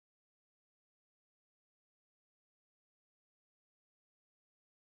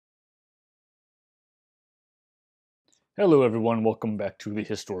Hello everyone, welcome back to the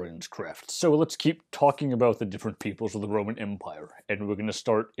Historian's Craft. So let's keep talking about the different peoples of the Roman Empire, and we're going to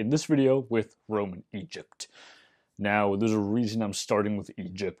start in this video with Roman Egypt. Now, there's a reason I'm starting with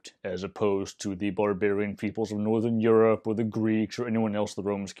Egypt as opposed to the barbarian peoples of Northern Europe or the Greeks or anyone else the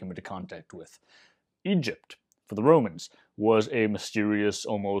Romans came into contact with. Egypt, for the Romans, was a mysterious,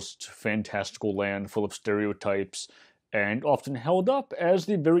 almost fantastical land full of stereotypes and often held up as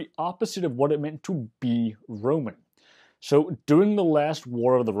the very opposite of what it meant to be Roman. So, during the last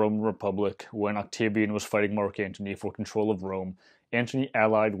war of the Roman Republic, when Octavian was fighting Mark Antony for control of Rome, Antony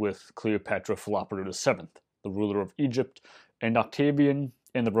allied with Cleopatra Philopator VII, the ruler of Egypt, and Octavian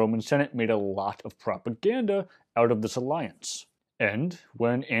and the Roman Senate made a lot of propaganda out of this alliance. And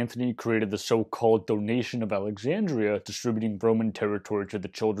when Antony created the so-called Donation of Alexandria, distributing Roman territory to the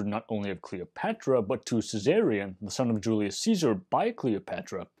children not only of Cleopatra, but to Caesarion, the son of Julius Caesar, by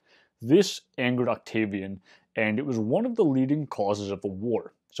Cleopatra, this angered Octavian, and it was one of the leading causes of the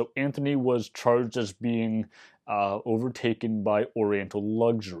war. So Antony was charged as being overtaken by Oriental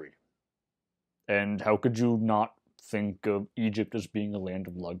luxury. And how could you not think of Egypt as being a land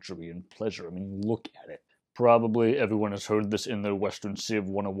of luxury and pleasure? I mean, look at it. Probably everyone has heard this in their Western Civ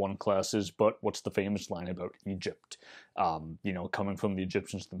 101 classes, but what's the famous line about Egypt? Coming from the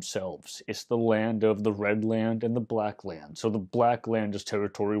Egyptians themselves. It's the land of the Red Land and the Black Land. So the Black Land is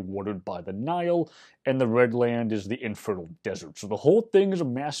territory watered by the Nile, and the Red Land is the infertile desert. So the whole thing is a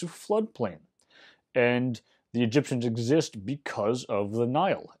massive floodplain. And the Egyptians exist because of the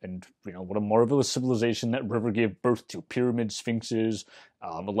Nile. And, what a marvelous civilization that river gave birth to. Pyramids, sphinxes,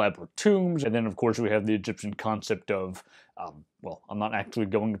 elaborate tombs, and then, of course, we have the Egyptian concept of, I'm not actually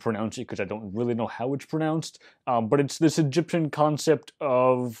going to pronounce it because I don't really know how it's pronounced, but it's this Egyptian concept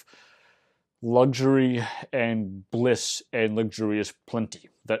of luxury and bliss and luxurious plenty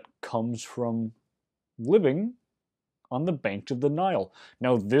that comes from living on the banks of the Nile.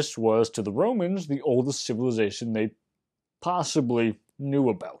 Now, this was, to the Romans, the oldest civilization they possibly knew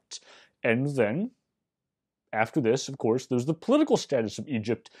about. And then, after this, of course, there's the political status of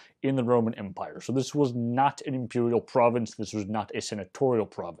Egypt in the Roman Empire. So this was not an imperial province, this was not a senatorial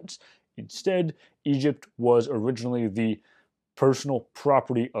province. Instead, Egypt was originally the personal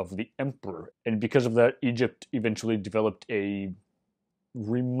property of the emperor. And because of that, Egypt eventually developed a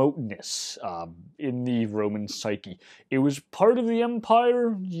remoteness in the Roman psyche. It was part of the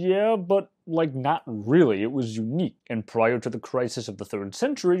empire, yeah, but not really. It was unique. And prior to the crisis of the 3rd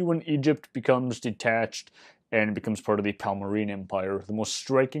century, when Egypt becomes detached and becomes part of the Palmyrene Empire, the most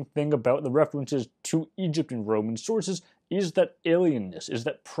striking thing about the references to Egypt in Roman sources is that alienness, is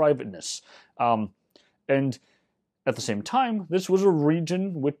that privateness. And at the same time, this was a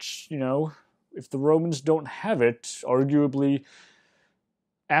region which, if the Romans don't have it, arguably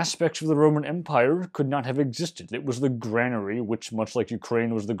aspects of the Roman Empire could not have existed. It was the granary, which, much like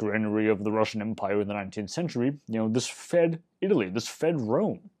Ukraine was the granary of the Russian Empire in the 19th century, this fed Italy, this fed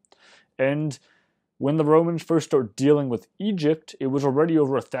Rome. And when the Romans first start dealing with Egypt, it was already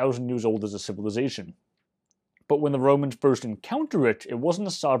over 1,000 years old as a civilization. But when the Romans first encounter it, it wasn't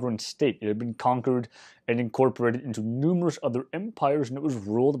a sovereign state. It had been conquered and incorporated into numerous other empires, and it was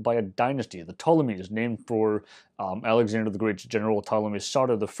ruled by a dynasty, the Ptolemies, named for Alexander the Great's general Ptolemy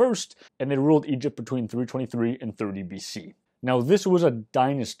Soter I, and they ruled Egypt between 323 and 30 BC. Now, this was a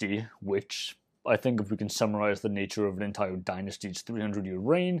dynasty which, I think if we can summarize the nature of an entire dynasty's 300-year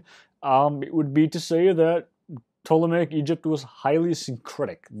reign, it would be to say that Ptolemaic Egypt was highly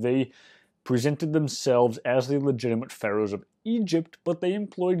syncretic. They presented themselves as the legitimate pharaohs of Egypt, but they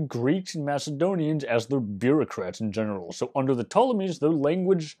employed Greeks and Macedonians as their bureaucrats in general. So under the Ptolemies, their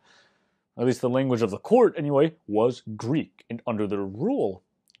language, at least the language of the court anyway, was Greek. And under their rule,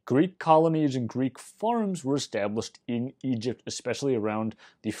 Greek colonies and Greek farms were established in Egypt, especially around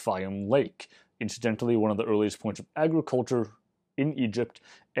the Fayum Lake. Incidentally, one of the earliest points of agriculture in Egypt,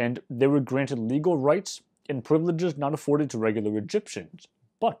 and they were granted legal rights and privileges not afforded to regular Egyptians.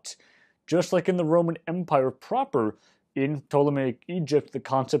 But just like in the Roman Empire proper, in Ptolemaic Egypt, the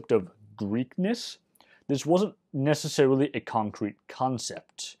concept of Greekness, this wasn't necessarily a concrete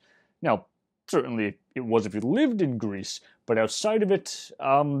concept. Now, certainly it was if you lived in Greece, but outside of it,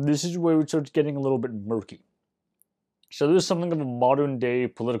 this is where it starts getting a little bit murky. So there's something of a modern-day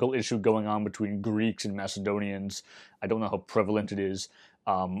political issue going on between Greeks and Macedonians. I don't know how prevalent it is.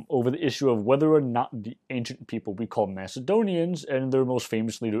 Over the issue of whether or not the ancient people we call Macedonians and their most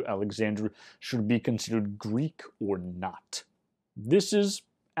famous leader Alexander should be considered Greek or not. This is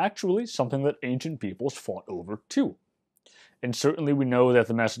actually something that ancient peoples fought over too. And certainly we know that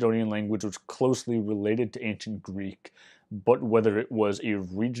the Macedonian language was closely related to ancient Greek, but whether it was a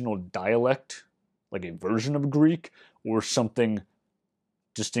regional dialect like a version of Greek, or something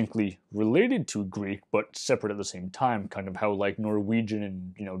distinctly related to Greek but separate at the same time, kind of how like Norwegian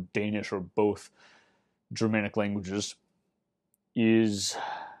and Danish are both Germanic languages, is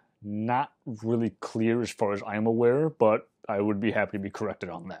not really clear as far as I'm aware, but I would be happy to be corrected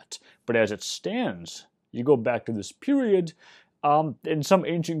on that. But as it stands, you go back to this period, and some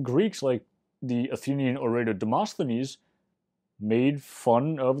ancient Greeks, like the Athenian orator Demosthenes, made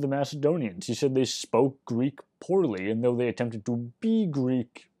fun of the Macedonians. He said they spoke Greek poorly, and though they attempted to be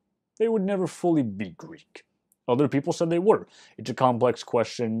Greek, they would never fully be Greek. Other people said they were. It's a complex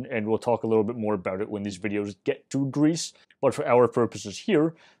question, and we'll talk a little bit more about it when these videos get to Greece. But for our purposes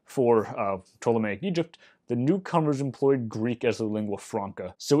here, for Ptolemaic Egypt, the newcomers employed Greek as the lingua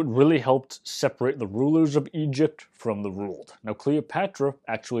franca, so it really helped separate the rulers of Egypt from the ruled. Now Cleopatra,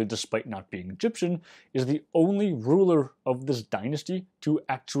 actually despite not being Egyptian, is the only ruler of this dynasty to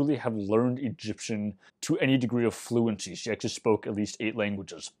actually have learned Egyptian to any degree of fluency. She actually spoke at least 8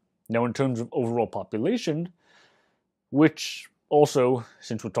 languages. Now in terms of overall population, which also,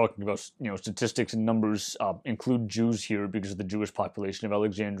 since we're talking about statistics and numbers, include Jews here because the Jewish population of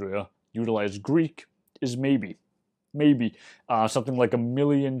Alexandria utilized Greek, is maybe something like 1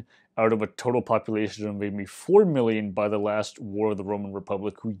 million out of a total population of maybe 4 million by the last War of the Roman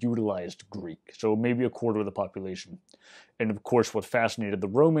Republic who utilized Greek. So maybe a quarter of the population. And of course, what fascinated the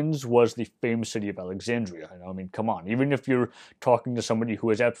Romans was the famous city of Alexandria. I mean, come on, even if you're talking to somebody who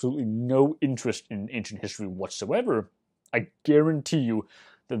has absolutely no interest in ancient history whatsoever, I guarantee you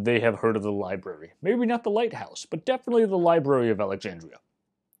that they have heard of the library. Maybe not the lighthouse, but definitely the Library of Alexandria.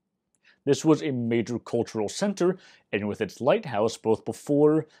 This was a major cultural center, and with its lighthouse, both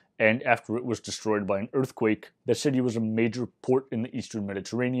before and after it was destroyed by an earthquake, the city was a major port in the eastern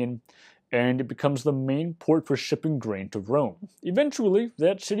Mediterranean, and it becomes the main port for shipping grain to Rome. Eventually,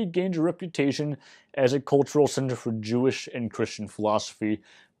 that city gained a reputation as a cultural center for Jewish and Christian philosophy,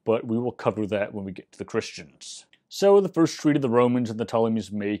 but we will cover that when we get to the Christians. So the first treaty the Romans and the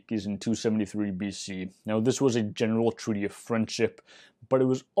Ptolemies make is in 273 BC. Now this was a general treaty of friendship, but it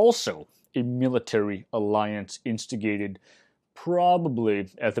was also a military alliance instigated probably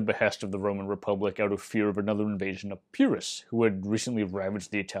at the behest of the Roman Republic out of fear of another invasion of Pyrrhus, who had recently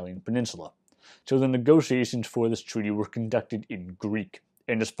ravaged the Italian peninsula. So the negotiations for this treaty were conducted in Greek,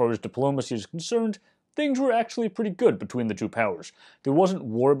 and as far as diplomacy is concerned, things were actually pretty good between the two powers. There wasn't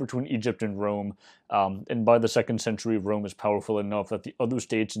war between Egypt and Rome, and by the 2nd century, Rome is powerful enough that the other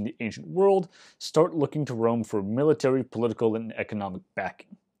states in the ancient world start looking to Rome for military, political, and economic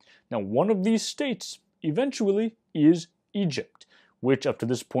backing. Now, one of these states, eventually, is Egypt, which up to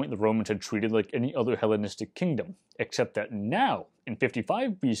this point the Romans had treated like any other Hellenistic kingdom, except that now, in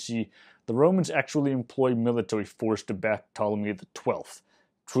 55 BC, the Romans actually employ military force to back Ptolemy XII.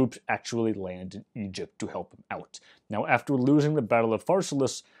 Troops actually land in Egypt to help him out. Now, after losing the Battle of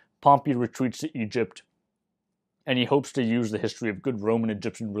Pharsalus, Pompey retreats to Egypt, and he hopes to use the history of good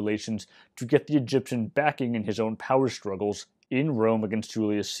Roman-Egyptian relations to get the Egyptian backing in his own power struggles in Rome against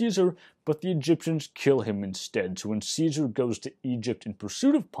Julius Caesar, but the Egyptians kill him instead. So when Caesar goes to Egypt in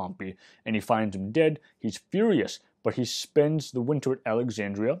pursuit of Pompey, and he finds him dead, he's furious, but he spends the winter at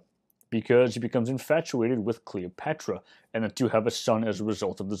Alexandria, because he becomes infatuated with Cleopatra, and the two have a son as a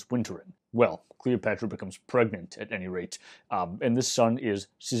result of this wintering. Well, Cleopatra becomes pregnant, at any rate, and this son is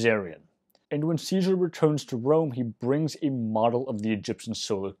Caesarion. And when Caesar returns to Rome, he brings a model of the Egyptian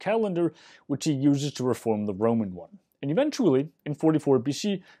solar calendar, which he uses to reform the Roman one. And eventually, in 44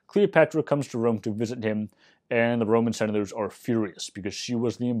 BC, Cleopatra comes to Rome to visit him, and the Roman senators are furious, because she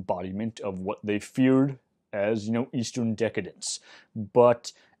was the embodiment of what they feared as, Eastern decadence.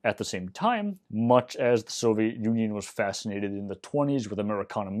 But at the same time, much as the Soviet Union was fascinated in the 20s with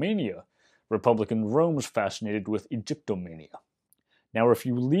Americanomania, Republican Rome was fascinated with Egyptomania. Now, if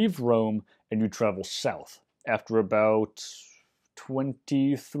you leave Rome and you travel south, after about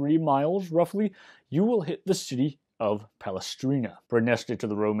 23 miles, roughly, you will hit the city of Palestrina, Praenestate to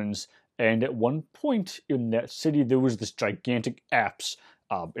the Romans, and at one point in that city there was this gigantic apse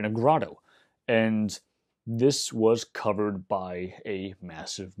in a grotto, and this was covered by a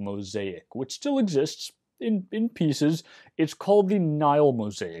massive mosaic, which still exists in pieces. It's called the Nile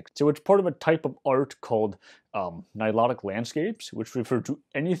mosaic. So it's part of a type of art called Nilotic landscapes, which refer to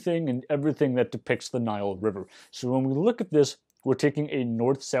anything and everything that depicts the Nile River. So when we look at this, we're taking a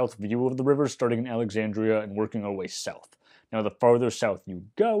north-south view of the river, starting in Alexandria and working our way south. Now, the farther south you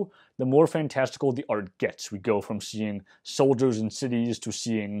go, the more fantastical the art gets. We go from seeing soldiers in cities to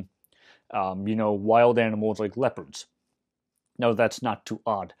seeing wild animals like leopards. Now, that's not too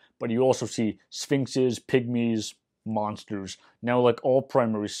odd, but you also see sphinxes, pygmies, monsters. Now, like all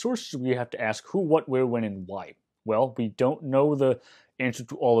primary sources, we have to ask who, what, where, when, and why. Well, we don't know the answer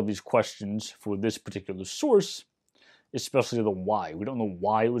to all of these questions for this particular source, especially the why. We don't know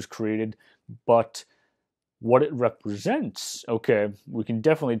why it was created, but what it represents, okay, we can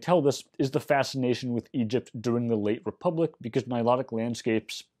definitely tell this is the fascination with Egypt during the late Republic, because Nilotic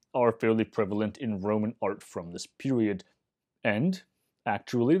landscapes are fairly prevalent in Roman art from this period. And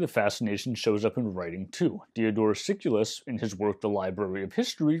actually, the fascination shows up in writing too. Diodorus Siculus, in his work The Library of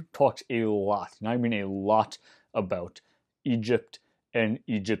History, talks a lot, and I mean a lot, about Egypt and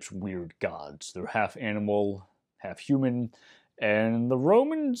Egypt's weird gods. They're half animal, half human, and the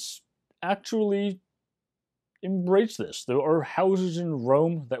Romans actually embrace this. There are houses in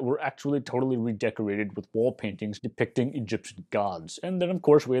Rome that were actually totally redecorated with wall paintings depicting Egyptian gods. And then, of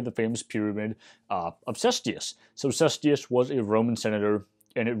course, we have the famous pyramid of Cestius. So Cestius was a Roman senator,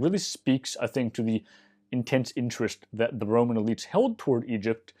 and it really speaks, I think, to the intense interest that the Roman elites held toward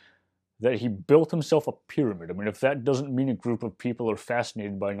Egypt, that he built himself a pyramid. I mean, if that doesn't mean a group of people are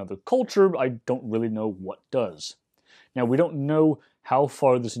fascinated by another culture, I don't really know what does. Now, we don't know how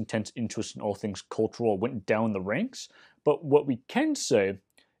far this intense interest in all things cultural went down the ranks, but what we can say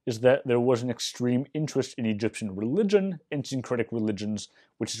is that there was an extreme interest in Egyptian religion and syncretic religions,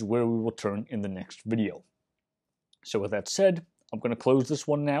 which is where we will turn in the next video. So with that said, I'm going to close this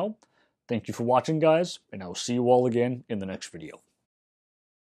one now. Thank you for watching, guys, and I will see you all again in the next video.